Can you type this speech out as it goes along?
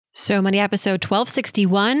So Money episode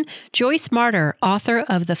 1261, Joyce Marter, author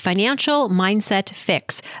of The Financial Mindset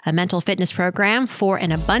Fix, a mental fitness program for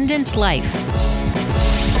an abundant life.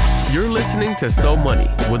 You're listening to So Money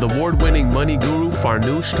with award-winning money guru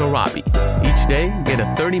Farnoosh Torabi. Each day, get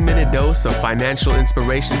a 30-minute dose of financial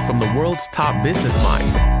inspiration from the world's top business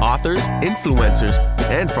minds, authors, influencers,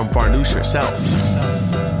 and from Farnoosh herself.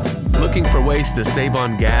 Looking for ways to save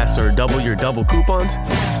on gas or double your double coupons?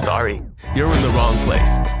 Sorry, you're in the wrong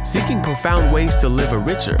place. Seeking profound ways to live a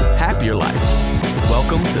richer, happier life.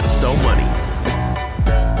 Welcome to So Money.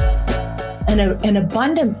 An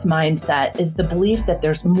abundance mindset is the belief that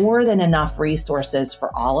there's more than enough resources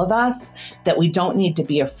for all of us, that we don't need to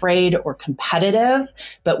be afraid or competitive,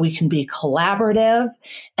 but we can be collaborative.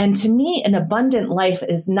 And to me, an abundant life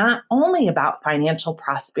is not only about financial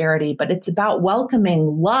prosperity, but it's about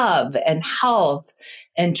welcoming love and health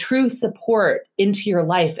and true support into your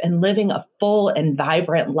life and living a full and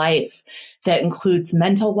vibrant life that includes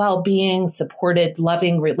mental well-being, supported,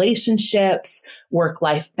 loving relationships,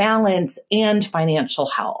 work-life balance, and financial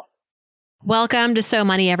health. Welcome to So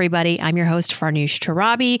Money, everybody. I'm your host, Farnoosh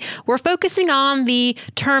Torabi. We're focusing on the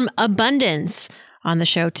term abundance on the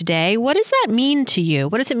show today. What does that mean to you?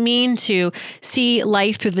 What does it mean to see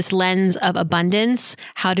life through this lens of abundance?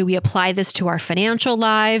 How do we apply this to our financial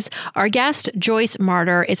lives? Our guest, Joyce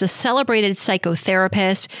Marter, is a celebrated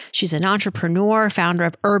psychotherapist. She's an entrepreneur, founder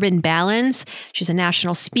of Urban Balance. She's a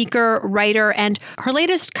national speaker, writer, and her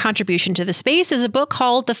latest contribution to the space is a book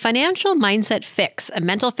called The Financial Mindset Fix, a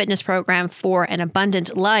mental fitness program for an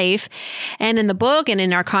abundant life. And in the book and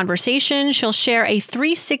in our conversation, she'll share a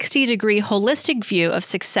 360-degree holistic view of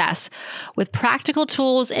success with practical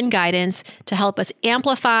tools and guidance to help us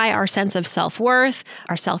amplify our sense of self-worth,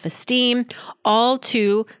 our self-esteem, all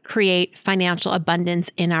to create financial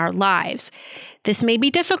abundance in our lives. This may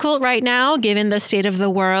be difficult right now, given the state of the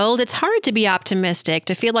world. It's hard to be optimistic,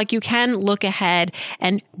 to feel like you can look ahead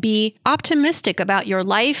and be optimistic about your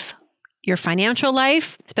life, your financial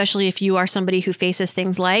life, especially if you are somebody who faces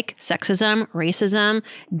things like sexism, racism,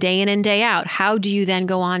 day in and day out. How do you then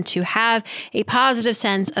go on to have a positive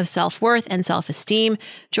sense of self-worth and self-esteem?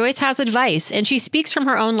 Joyce has advice, and she speaks from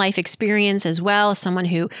her own life experience as well as someone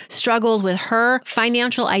who struggled with her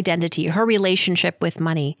financial identity, her relationship with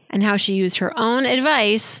money, and how she used her own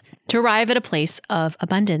advice to arrive at a place of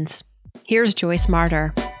abundance. Here's Joyce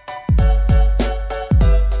Marter.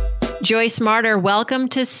 Joyce Marter, welcome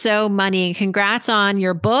to So Money. Congrats on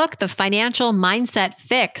your book, The Financial Mindset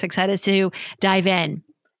Fix. Excited to dive in.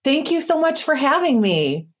 Thank you so much for having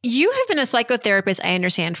me. You have been a psychotherapist, I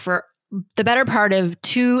understand, for the better part of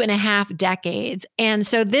 2.5 decades. And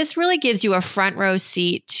so this really gives you a front row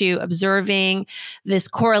seat to observing this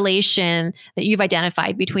correlation that you've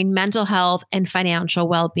identified between mental health and financial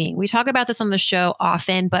well-being. We talk about this on the show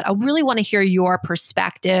often, but I really want to hear your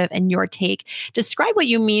perspective and your take. Describe what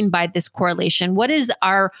you mean by this correlation. What is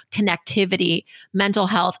our connectivity, mental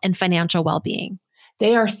health and financial well-being?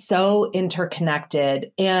 They are so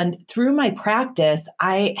interconnected. And through my practice,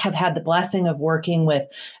 I have had the blessing of working with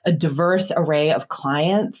a diverse array of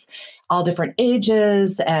clients, all different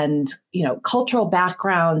ages and, cultural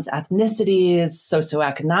backgrounds, ethnicities,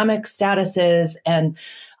 socioeconomic statuses. And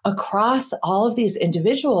across all of these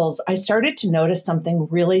individuals, I started to notice something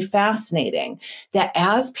really fascinating, that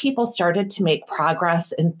as people started to make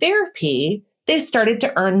progress in therapy, they started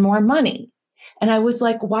to earn more money. And I was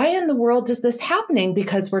like, why in the world is this happening?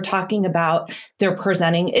 Because we're talking about their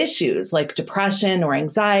presenting issues like depression or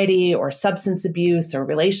anxiety or substance abuse or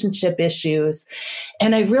relationship issues.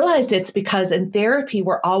 And I realized it's because in therapy,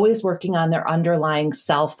 we're always working on their underlying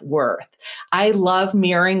self-worth. I love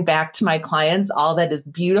mirroring back to my clients all that is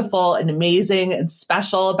beautiful and amazing and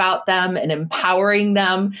special about them and empowering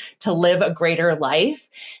them to live a greater life.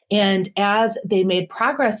 And as they made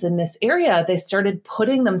progress in this area, they started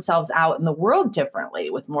putting themselves out in the world differently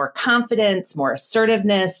with more confidence, more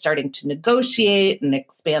assertiveness, starting to negotiate and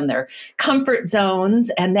expand their comfort zones.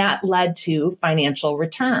 And that led to financial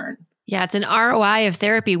return. Yeah, it's an ROI of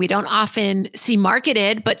therapy we don't often see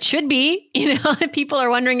marketed, but should be. People are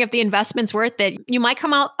wondering if the investment's worth it. You might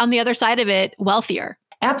come out on the other side of it wealthier.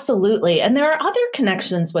 Absolutely. And there are other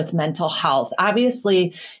connections with mental health.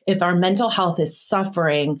 Obviously, if our mental health is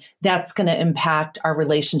suffering, that's going to impact our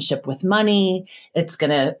relationship with money. It's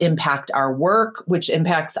going to impact our work, which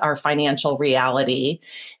impacts our financial reality.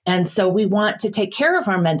 And so we want to take care of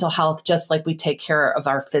our mental health just like we take care of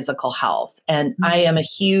our physical health. And I am a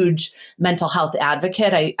huge mental health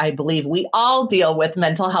advocate. I believe we all deal with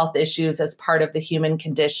mental health issues as part of the human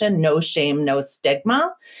condition. No shame, no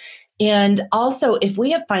stigma. And also, if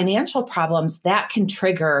we have financial problems, that can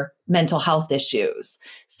trigger mental health issues,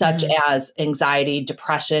 such as anxiety,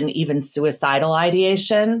 depression, even suicidal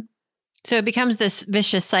ideation. So it becomes this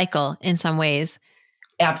vicious cycle in some ways.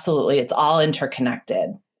 Absolutely. It's all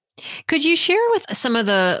interconnected. Could you share with some of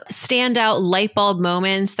the standout light bulb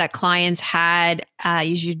moments that clients had?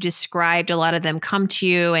 As you described, a lot of them come to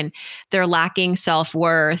you and they're lacking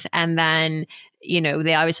self-worth. And then,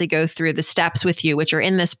 they obviously go through the steps with you, which are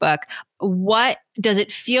in this book. What does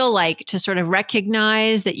it feel like to sort of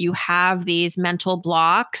recognize that you have these mental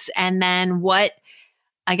blocks? And then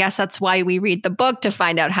I guess that's why we read the book, to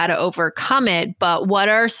find out how to overcome it. But what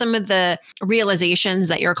are some of the realizations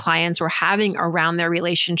that your clients were having around their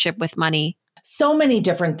relationship with money? So many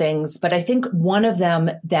different things, but I think one of them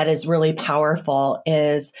that is really powerful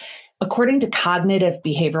is, according to cognitive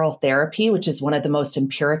behavioral therapy, which is one of the most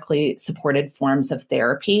empirically supported forms of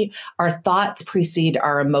therapy, our thoughts precede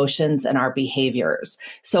our emotions and our behaviors.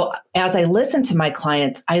 So as I listen to my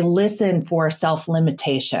clients, I listen for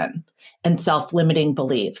self-limitation and self-limiting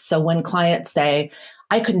beliefs. So when clients say,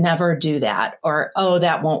 I could never do that, or, oh,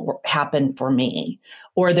 that won't happen for me,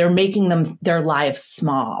 or they're making their lives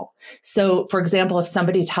small. So for example, if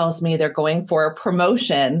somebody tells me they're going for a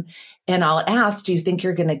promotion and I'll ask, do you think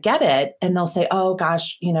you're going to get it? And they'll say, oh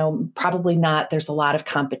gosh, probably not. There's a lot of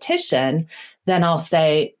competition. Then I'll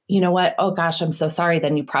say, you know what? Oh gosh, I'm so sorry.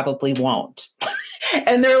 Then you probably won't.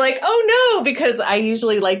 And they're like, oh no, because I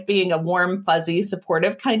usually like being a warm, fuzzy,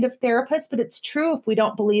 supportive kind of therapist. But it's true, if we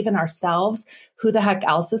don't believe in ourselves, who the heck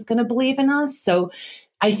else is going to believe in us? So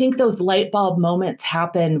I think those light bulb moments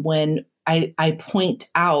happen when I point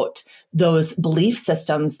out those belief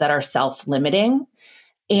systems that are self-limiting.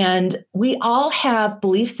 And we all have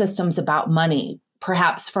belief systems about money,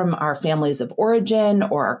 perhaps from our families of origin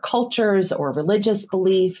or our cultures or religious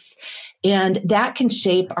beliefs. And that can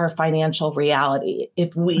shape our financial reality.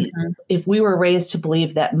 If we were raised to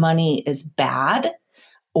believe that money is bad,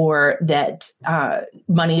 or that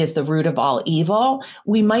money is the root of all evil,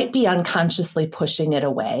 we might be unconsciously pushing it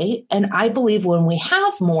away. And I believe when we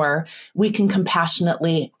have more, we can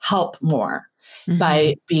compassionately help more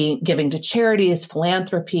by giving to charities,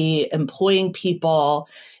 philanthropy, employing people,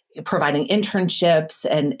 providing internships,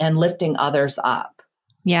 and lifting others up.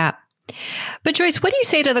 Yeah. But Joyce, what do you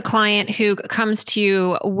say to the client who comes to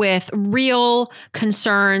you with real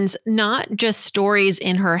concerns, not just stories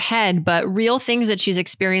in her head, but real things that she's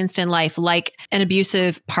experienced in life, like an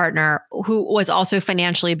abusive partner who was also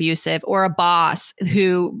financially abusive, or a boss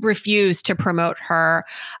who refused to promote her?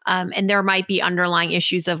 And there might be underlying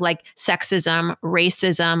issues of like sexism,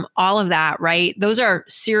 racism, all of that, right? Those are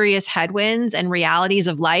serious headwinds and realities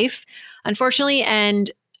of life, unfortunately.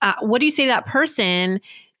 And what do you say to that person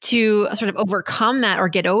to sort of overcome that, or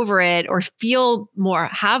get over it, or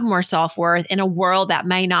have more self-worth in a world that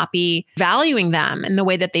may not be valuing them in the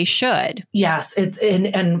way that they should? Yes, and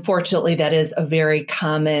unfortunately, that is a very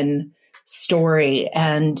common story.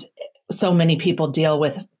 And so many people deal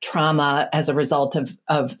with trauma as a result of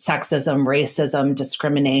sexism, racism,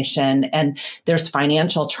 discrimination. And there's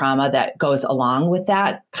financial trauma that goes along with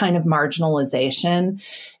that kind of marginalization.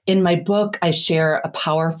 In my book, I share a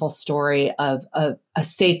powerful story of a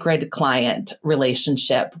sacred client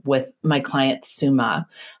relationship with my client, Suma.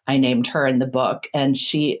 I named her in the book. And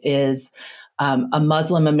she is a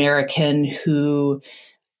Muslim American who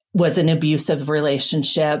was in an abusive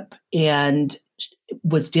relationship and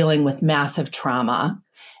was dealing with massive trauma.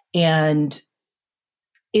 And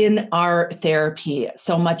in our therapy,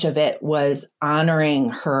 so much of it was honoring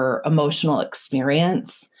her emotional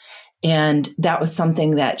experience. And that was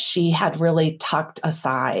something that she had really tucked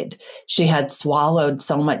aside. She had swallowed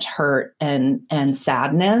so much hurt and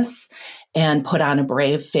sadness and put on a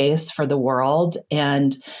brave face for the world.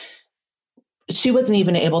 And she wasn't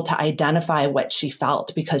even able to identify what she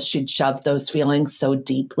felt because she'd shoved those feelings so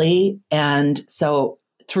deeply. And so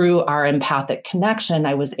through our empathic connection,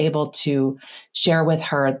 I was able to share with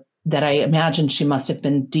her that I imagine she must have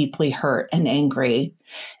been deeply hurt and angry.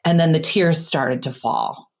 And then the tears started to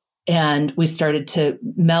fall. And we started to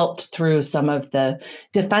melt through some of the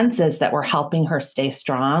defenses that were helping her stay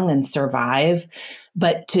strong and survive,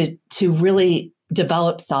 but to really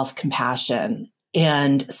develop self-compassion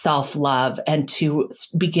and self-love, and to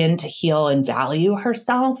begin to heal and value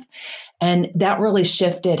herself. And that really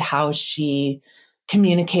shifted how she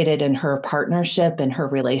communicated in her partnership and her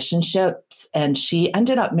relationships. And she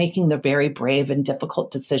ended up making the very brave and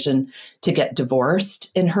difficult decision to get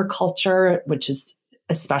divorced in her culture, which is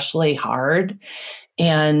especially hard.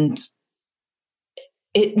 And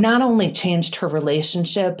it not only changed her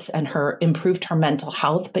relationships and improved her mental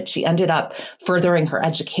health, but she ended up furthering her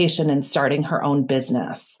education and starting her own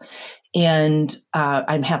business. And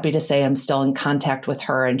I'm happy to say I'm still in contact with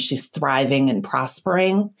her, and she's thriving and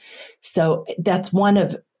prospering. So that's one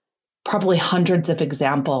of probably hundreds of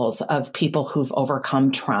examples of people who've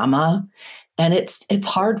overcome trauma. And it's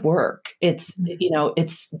hard work. It's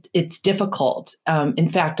difficult. In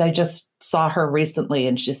fact, I just saw her recently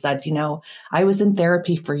and she said, I was in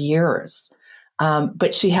therapy for years,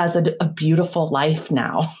 but she has a beautiful life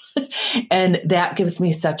now. And that gives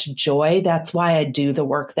me such joy. That's why I do the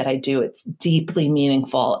work that I do. It's deeply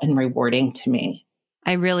meaningful and rewarding to me.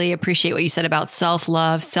 I really appreciate what you said about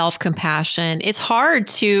self-love, self-compassion. It's hard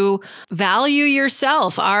to value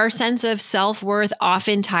yourself. Our sense of self-worth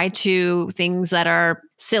often tied to things that are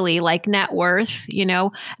silly, like net worth.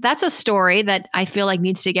 That's a story that I feel like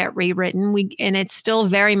needs to get rewritten. And it's still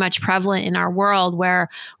very much prevalent in our world where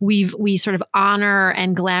we sort of honor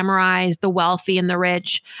and glamorize the wealthy and the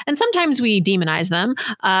rich. And sometimes we demonize them,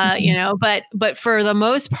 but for the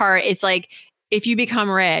most part, it's like, if you become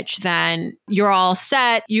rich, then you're all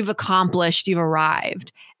set, you've accomplished, you've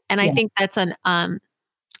arrived. And I think that's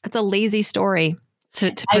a lazy story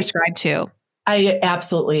to prescribe to. I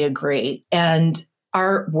absolutely agree. And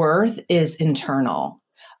our worth is internal.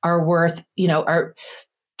 Our worth,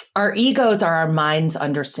 our egos are our mind's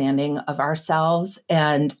understanding of ourselves,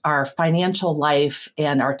 and our financial life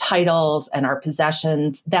and our titles and our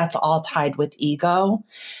possessions, that's all tied with ego.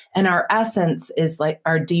 And our essence is like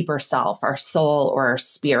our deeper self, our soul or our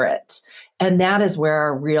spirit. And that is where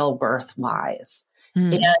our real worth lies.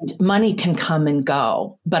 And money can come and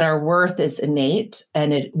go, but our worth is innate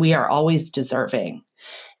and we are always deserving.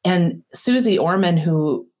 And Susie Orman,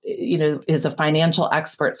 who is a financial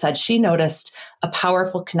expert, said she noticed a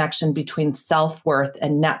powerful connection between self-worth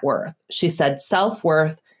and net worth. She said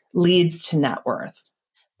self-worth leads to net worth,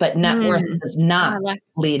 but net worth does not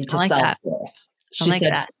lead to self-worth. She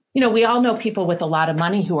said, we all know people with a lot of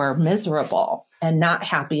money who are miserable and not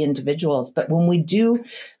happy individuals. But when we do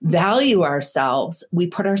value ourselves, we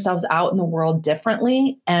put ourselves out in the world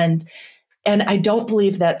differently. And I don't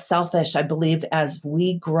believe that's selfish. I believe as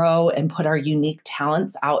we grow and put our unique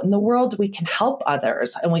talents out in the world, we can help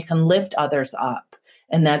others and we can lift others up.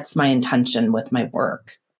 And that's my intention with my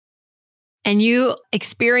work. And you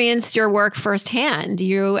experienced your work firsthand.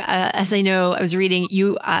 You, as I know, I was reading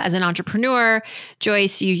you as an entrepreneur,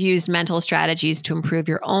 Joyce, you used mental strategies to improve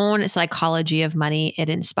your own psychology of money. It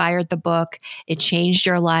inspired the book. It changed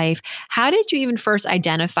your life. How did you even first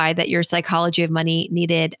identify that your psychology of money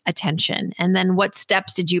needed attention? And then what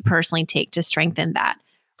steps did you personally take to strengthen that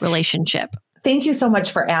relationship? Thank you so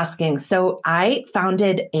much for asking. So I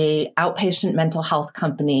founded a outpatient mental health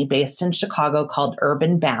company based in Chicago called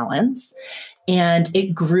Urban Balance, and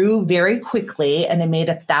it grew very quickly and I made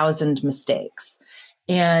 1,000 mistakes.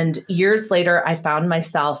 And years later, I found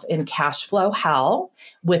myself in cash flow hell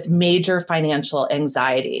with major financial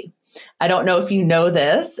anxiety. I don't know if you know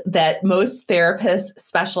this, that most therapists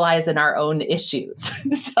specialize in our own issues.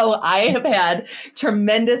 So I have had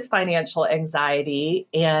tremendous financial anxiety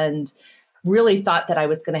and really thought that I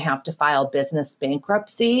was going to have to file business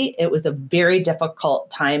bankruptcy. It was a very difficult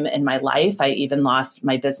time in my life. I even lost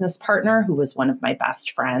my business partner, who was one of my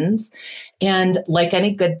best friends. And like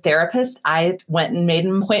any good therapist, I went and made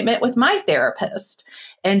an appointment with my therapist.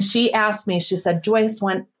 And she asked me, she said, Joyce,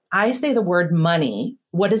 when I say the word money,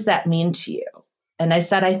 what does that mean to you? And I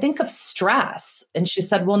said, I think of stress. And she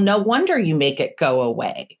said, well, no wonder you make it go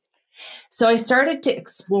away. So I started to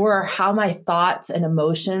explore how my thoughts and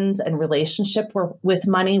emotions and relationship with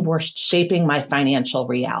money were shaping my financial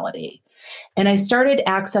reality. And I started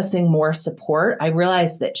accessing more support. I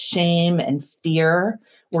realized that shame and fear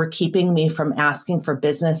were keeping me from asking for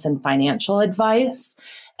business and financial advice.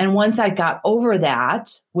 And once I got over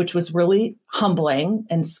that, which was really humbling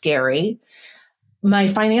and scary, my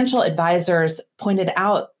financial advisors pointed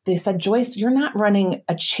out, they said, Joyce, you're not running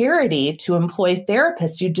a charity to employ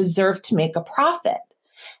therapists. You deserve to make a profit.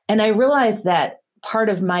 And I realized that part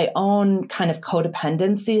of my own kind of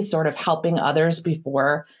codependency, sort of helping others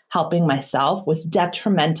before helping myself, was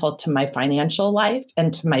detrimental to my financial life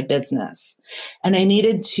and to my business. And I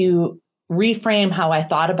needed to reframe how I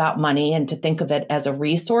thought about money and to think of it as a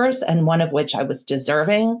resource, and one of which I was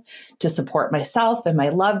deserving to support myself and my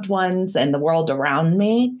loved ones and the world around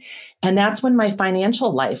me. And that's when my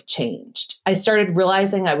financial life changed. I started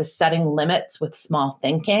realizing I was setting limits with small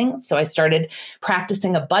thinking. So I started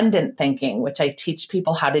practicing abundant thinking, which I teach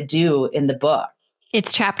people how to do in the book.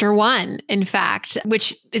 It's chapter 1, in fact,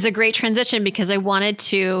 which is a great transition because I wanted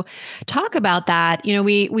to talk about that. You know,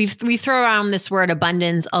 we throw around this word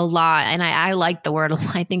abundance a lot, and I like the word a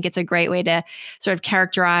lot. I think it's a great way to sort of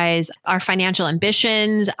characterize our financial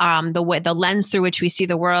ambitions, the lens through which we see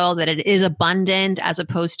the world, that it is abundant as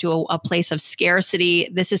opposed to a place of scarcity.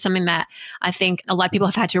 This is something that I think a lot of people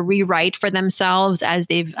have had to rewrite for themselves as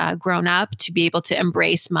they've grown up to be able to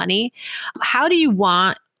embrace money. How do you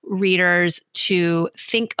want readers to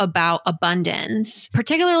think about abundance,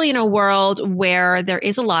 particularly in a world where there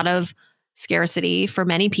is a lot of scarcity for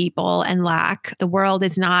many people and lack? The world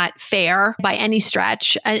is not fair by any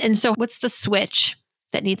stretch. And so what's the switch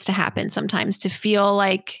that needs to happen sometimes to feel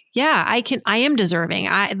like, yeah, I am deserving.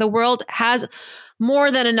 The world has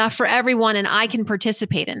more than enough for everyone, and I can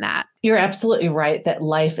participate in that. You're absolutely right that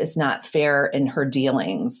life is not fair in her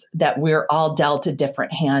dealings, that we're all dealt a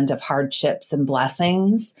different hand of hardships and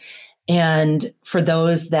blessings. And for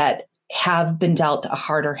those that have been dealt a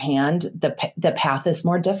harder hand, the path is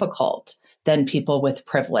more difficult than people with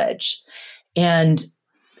privilege. And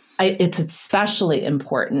it's especially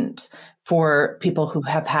important for people who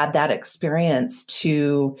have had that experience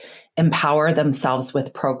to empower themselves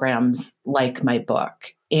with programs like my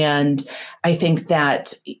book. And I think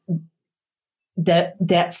that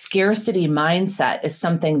scarcity mindset is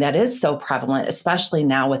something that is so prevalent, especially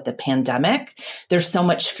now with the pandemic. There's so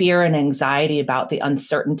much fear and anxiety about the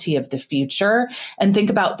uncertainty of the future. And think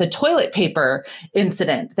about the toilet paper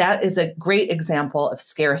incident. That is a great example of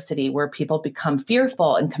scarcity where people become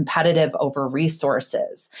fearful and competitive over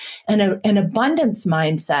resources. And an abundance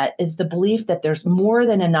mindset is the belief that there's more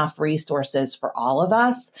than enough resources for all of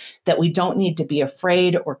us, that we don't need to be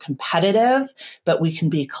afraid or competitive, but we can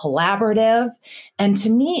be collaborative. And to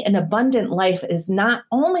me, an abundant life is not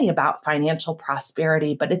only about financial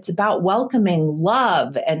prosperity, but it's about welcoming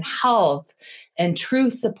love and health and true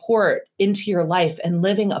support into your life and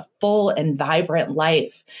living a full and vibrant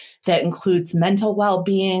life that includes mental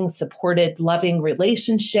well-being, supported, loving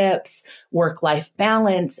relationships, work-life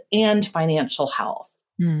balance, and financial health.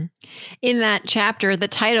 In that chapter, the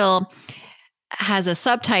title has a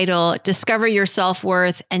subtitle, Discover Your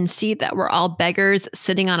Self-Worth and See That We're All Beggars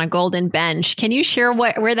Sitting on a Golden Bench. Can you share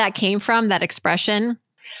where that came from, that expression?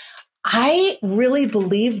 I really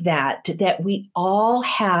believe that we all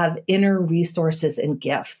have inner resources and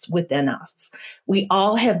gifts within us. We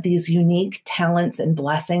all have these unique talents and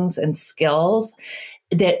blessings and skills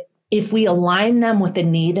that if we align them with the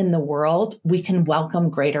need in the world, we can welcome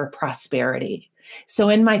greater prosperity. So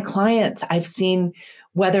in my clients, I've seen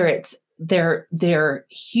whether it's their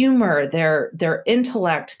humor, their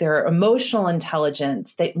intellect, their emotional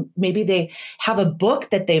intelligence, maybe they have a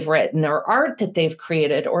book that they've written or art that they've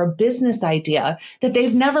created or a business idea that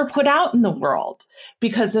they've never put out in the world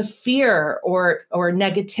because of fear or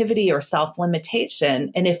negativity or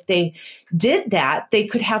self-limitation. And if they did that, they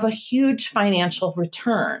could have a huge financial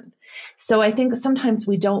return. So I think sometimes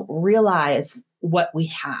we don't realize what we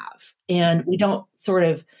have and we don't sort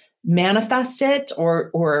of manifest it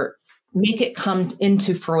or make it come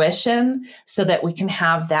into fruition so that we can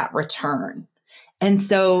have that return. And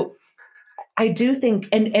so I do think,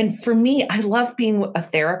 and for me, I love being a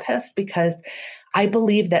therapist because I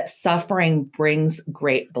believe that suffering brings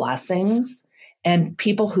great blessings, and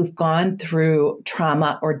people who've gone through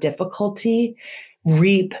trauma or difficulty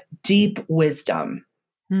reap deep wisdom.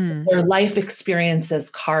 Their life experiences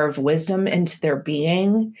carve wisdom into their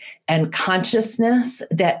being and consciousness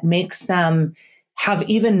that makes them have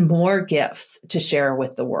even more gifts to share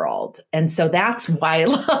with the world. And so that's why I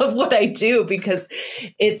love what I do, because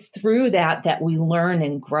it's through that we learn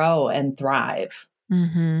and grow and thrive.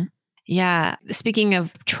 Mm-hmm. Yeah. Speaking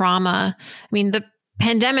of trauma, I mean, the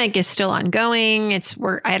pandemic is still ongoing.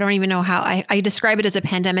 I don't even know how I describe it as a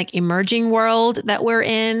pandemic emerging world that we're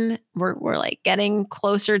in. We're like getting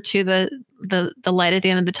closer to the light at the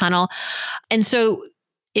end of the tunnel. And so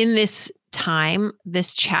in this time,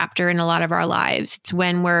 this chapter in a lot of our lives, it's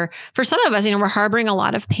when for some of us, we're harboring a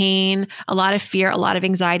lot of pain, a lot of fear, a lot of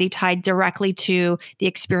anxiety tied directly to the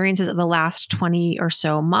experiences of the last 20 or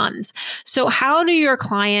so months. So how are you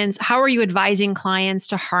advising clients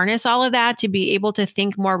to harness all of that, to be able to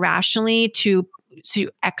think more rationally, to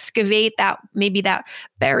excavate that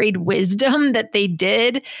buried wisdom that they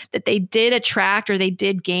did attract or they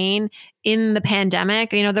did gain in the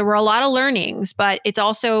pandemic? There were a lot of learnings, but it's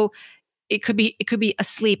also, it could be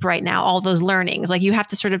asleep right now, all those learnings. Like, you have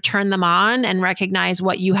to sort of turn them on and recognize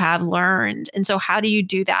what you have learned. And so how do you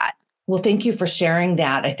do that? Well, thank you for sharing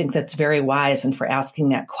that. I think that's very wise, and for asking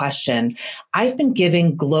that question. I've been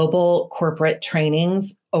giving global corporate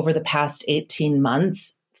trainings over the past 18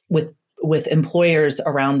 months with with employers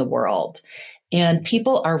around the world. And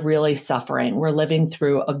people are really suffering. We're living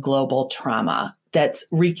through a global trauma that's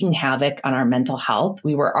wreaking havoc on our mental health.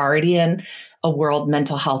 We were already in a world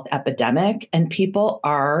mental health epidemic, and people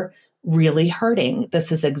are really hurting. This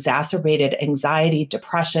has exacerbated anxiety,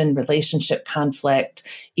 depression, relationship conflict,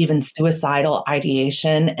 even suicidal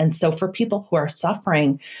ideation. And so for people who are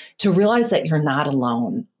suffering, to realize that you're not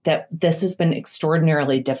alone, that this has been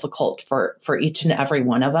extraordinarily difficult for each and every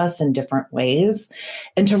one of us in different ways,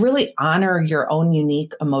 and to really honor your own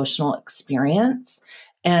unique emotional experience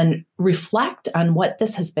and reflect on what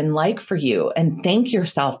this has been like for you and thank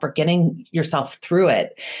yourself for getting yourself through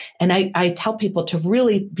it. And I tell people to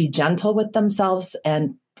really be gentle with themselves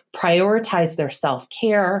and prioritize their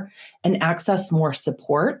self-care and access more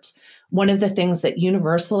support. One of the things that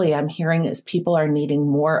universally I'm hearing is people are needing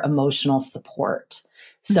more emotional support.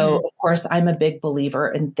 So, of course, I'm a big believer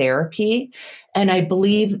in therapy. And I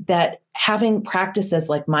believe that having practices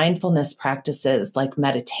like mindfulness practices, like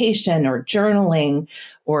meditation or journaling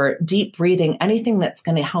or deep breathing, anything that's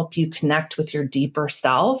going to help you connect with your deeper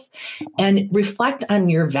self and reflect on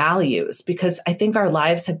your values, because I think our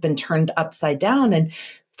lives have been turned upside down. And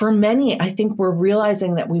for many, I think we're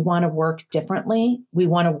realizing that we want to work differently. We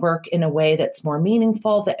want to work in a way that's more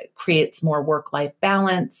meaningful, that creates more work-life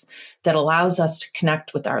balance, that allows us to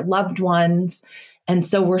connect with our loved ones. And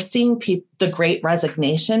so we're seeing the great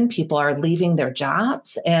resignation. People are leaving their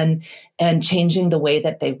jobs and changing the way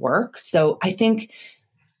that they work. So I think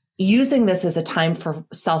using this as a time for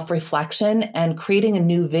self-reflection and creating a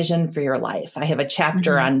new vision for your life. I have a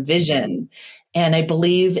chapter on vision, and I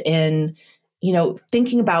believe in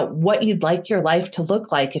thinking about what you'd like your life to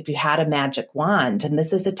look like if you had a magic wand. And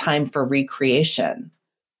this is a time for recreation.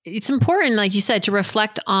 It's important, like you said, to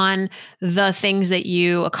reflect on the things that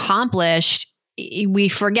you accomplished. We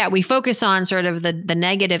forget, we focus on sort of the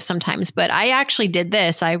negative sometimes, but I actually did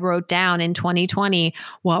this. I wrote down in 2020,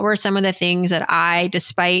 what were some of the things that I,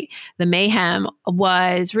 despite the mayhem,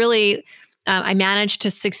 was really I managed to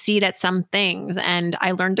succeed at some things, and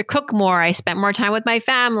I learned to cook more. I spent more time with my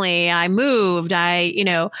family. I moved. I,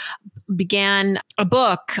 began a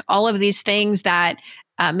book, all of these things that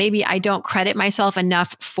maybe I don't credit myself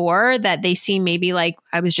enough for, that they seem maybe like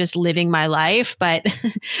I was just living my life. But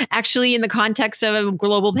actually, in the context of a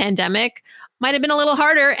global pandemic, might have been a little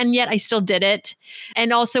harder, and yet I still did it.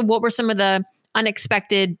 And also, what were some of the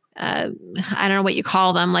unexpected, I don't know what you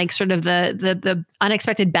call them, like sort of the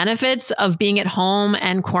unexpected benefits of being at home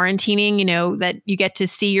and quarantining, that you get to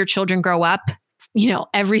see your children grow up,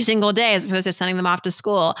 every single day, as opposed to sending them off to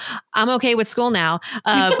school. I'm okay with school now.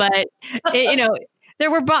 But there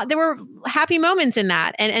were happy moments in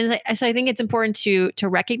that. And so I think it's important to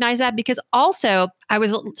recognize that, because also I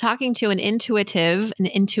was talking to an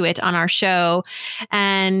intuit on our show,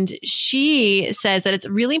 and she says that it's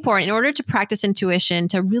really important in order to practice intuition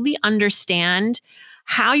to really understand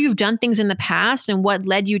how you've done things in the past and what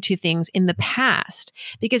led you to things in the past.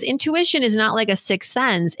 Because intuition is not like a sixth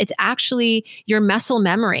sense. It's actually your muscle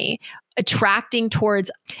memory attracting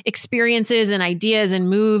towards experiences and ideas and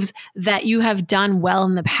moves that you have done well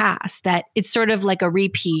in the past, that it's sort of like a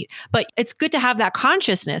repeat. But it's good to have that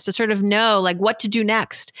consciousness to sort of know like what to do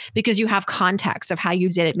next, because you have context of how you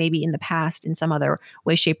did it maybe in the past in some other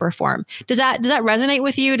way, shape, or form. Does that resonate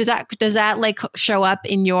with you? Does that like show up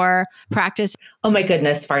in your practice? Oh my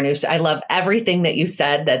goodness, Farnoosh. I love everything that you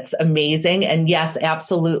said. That's amazing. And yes,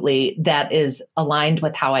 absolutely. That is aligned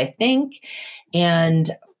with how I think. And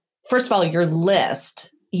first of all, your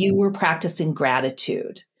list, you were practicing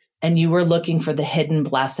gratitude, and you were looking for the hidden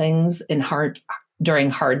blessings during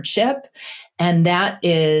hardship. And that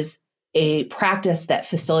is a practice that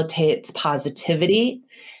facilitates positivity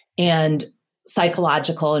and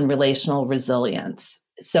psychological and relational resilience.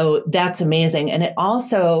 So that's amazing. And it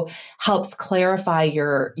also helps clarify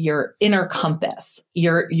your inner compass,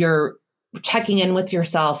 your checking in with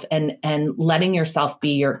yourself and letting yourself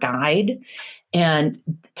be your guide and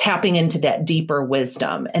tapping into that deeper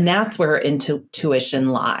wisdom. And that's where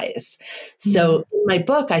intuition lies. So in my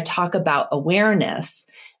book, I talk about awareness,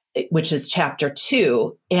 which is chapter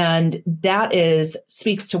 2. And that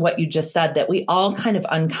speaks to what you just said, that we all kind of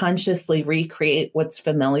unconsciously recreate what's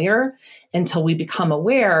familiar until we become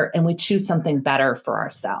aware and we choose something better for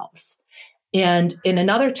ourselves. And in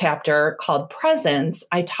another chapter called Presence,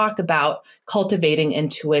 I talk about cultivating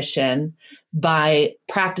intuition by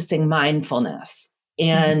practicing mindfulness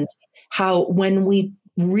and how when we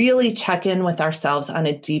really check in with ourselves on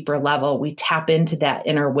a deeper level, we tap into that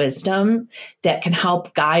inner wisdom that can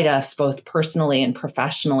help guide us both personally and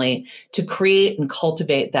professionally to create and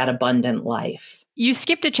cultivate that abundant life. You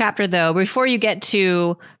skipped a chapter though. Before you get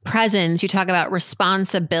to presence, you talk about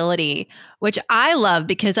responsibility, which I love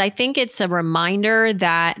because I think it's a reminder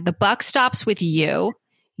that the buck stops with you.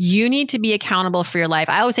 You need to be accountable for your life.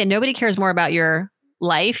 I always say nobody cares more about your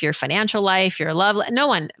life, your financial life, your love, no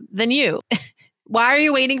one than you. Why are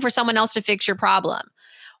you waiting for someone else to fix your problem?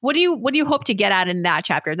 What do you hope to get at in that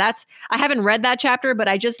chapter? I haven't read that chapter, but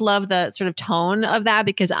I just love the sort of tone of that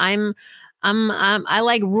because I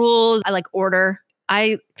like rules. I like order.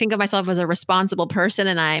 I think of myself as a responsible person,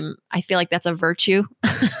 and I feel like that's a virtue.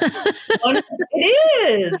 It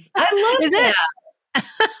is. I love that.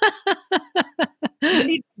 You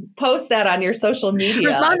need to post that on your social media.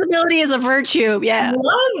 Responsibility is a virtue. Yeah. I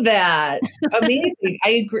love that. Amazing. I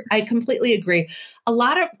agree. I completely agree. A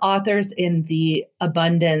lot of authors in the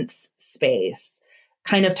abundance space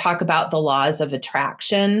kind of talk about the laws of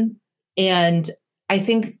attraction. And I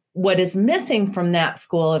think what is missing from that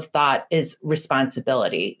school of thought is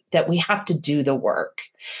responsibility, that we have to do the work.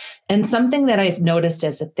 And something that I've noticed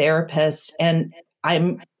as a therapist, and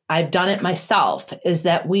I've done it myself, is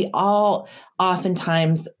that we all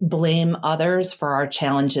oftentimes blame others for our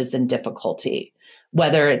challenges and difficulty,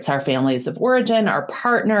 whether it's our families of origin, our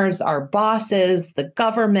partners, our bosses, the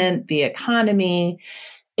government, the economy,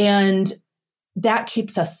 and that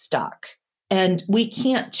keeps us stuck. And we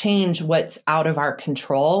can't change what's out of our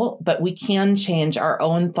control, but we can change our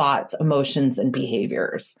own thoughts, emotions, and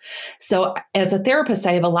behaviors. So as a therapist,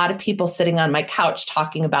 I have a lot of people sitting on my couch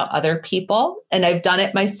talking about other people. And I've done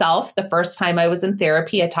it myself. The first time I was in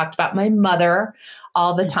therapy, I talked about my mother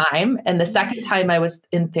all the time. And the second time I was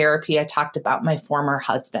in therapy, I talked about my former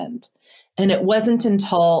husband. And it wasn't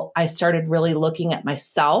until I started really looking at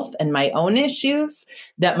myself and my own issues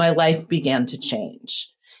that my life began to change.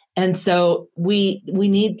 And so we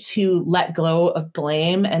need to let go of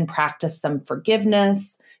blame and practice some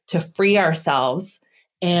forgiveness to free ourselves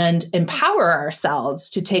and empower ourselves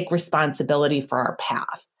to take responsibility for our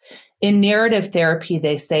path. In narrative therapy,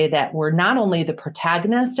 they say that we're not only the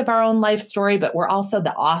protagonist of our own life story, but we're also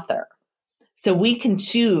the author. So we can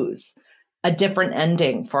choose a different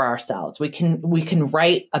ending for ourselves. We can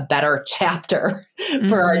write a better chapter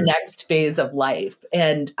for our next phase of life.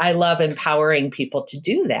 And I love empowering people to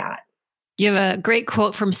do that. You have a great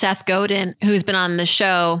quote from Seth Godin, who's been on the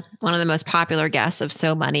show, one of the most popular guests of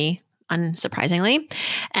So Money, unsurprisingly.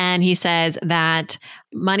 And he says that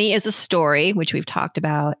money is a story, which we've talked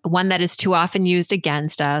about, one that is too often used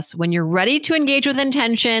against us. When you're ready to engage with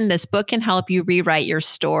intention, this book can help you rewrite your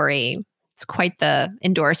story. It's quite the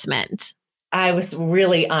endorsement. I was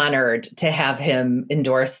really honored to have him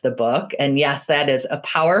endorse the book. And yes, that is a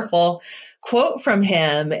powerful quote from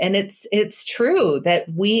him. And it's true that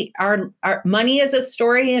our money is a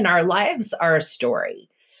story and our lives are a story.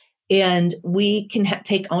 And we can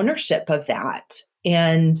take ownership of that.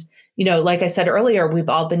 And, like I said earlier, we've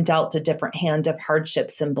all been dealt a different hand of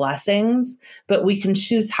hardships and blessings, but we can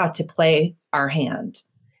choose how to play our hand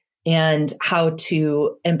and how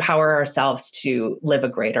to empower ourselves to live a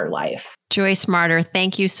greater life. Joyce Marter,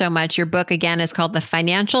 thank you so much. Your book, again, is called The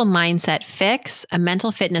Financial Mindset Fix, a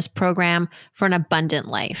mental fitness program for an abundant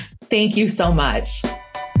life. Thank you so much.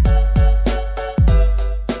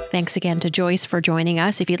 Thanks again to Joyce for joining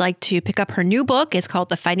us. If you'd like to pick up her new book, it's called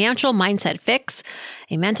The Financial Mindset Fix,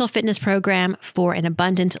 a mental fitness program for an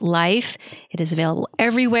abundant life. It is available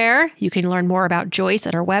everywhere. You can learn more about Joyce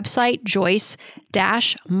at our website,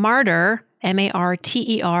 joyce-marter,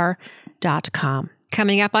 marter.com.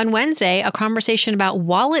 Coming up on Wednesday, a conversation about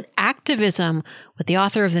wallet activism with the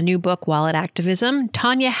author of the new book, Wallet Activism,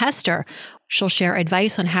 Tanya Hester. She'll share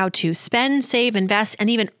advice on how to spend, save, invest, and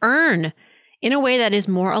even earn in a way that is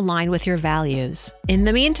more aligned with your values. In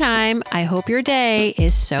the meantime, I hope your day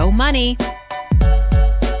is so money.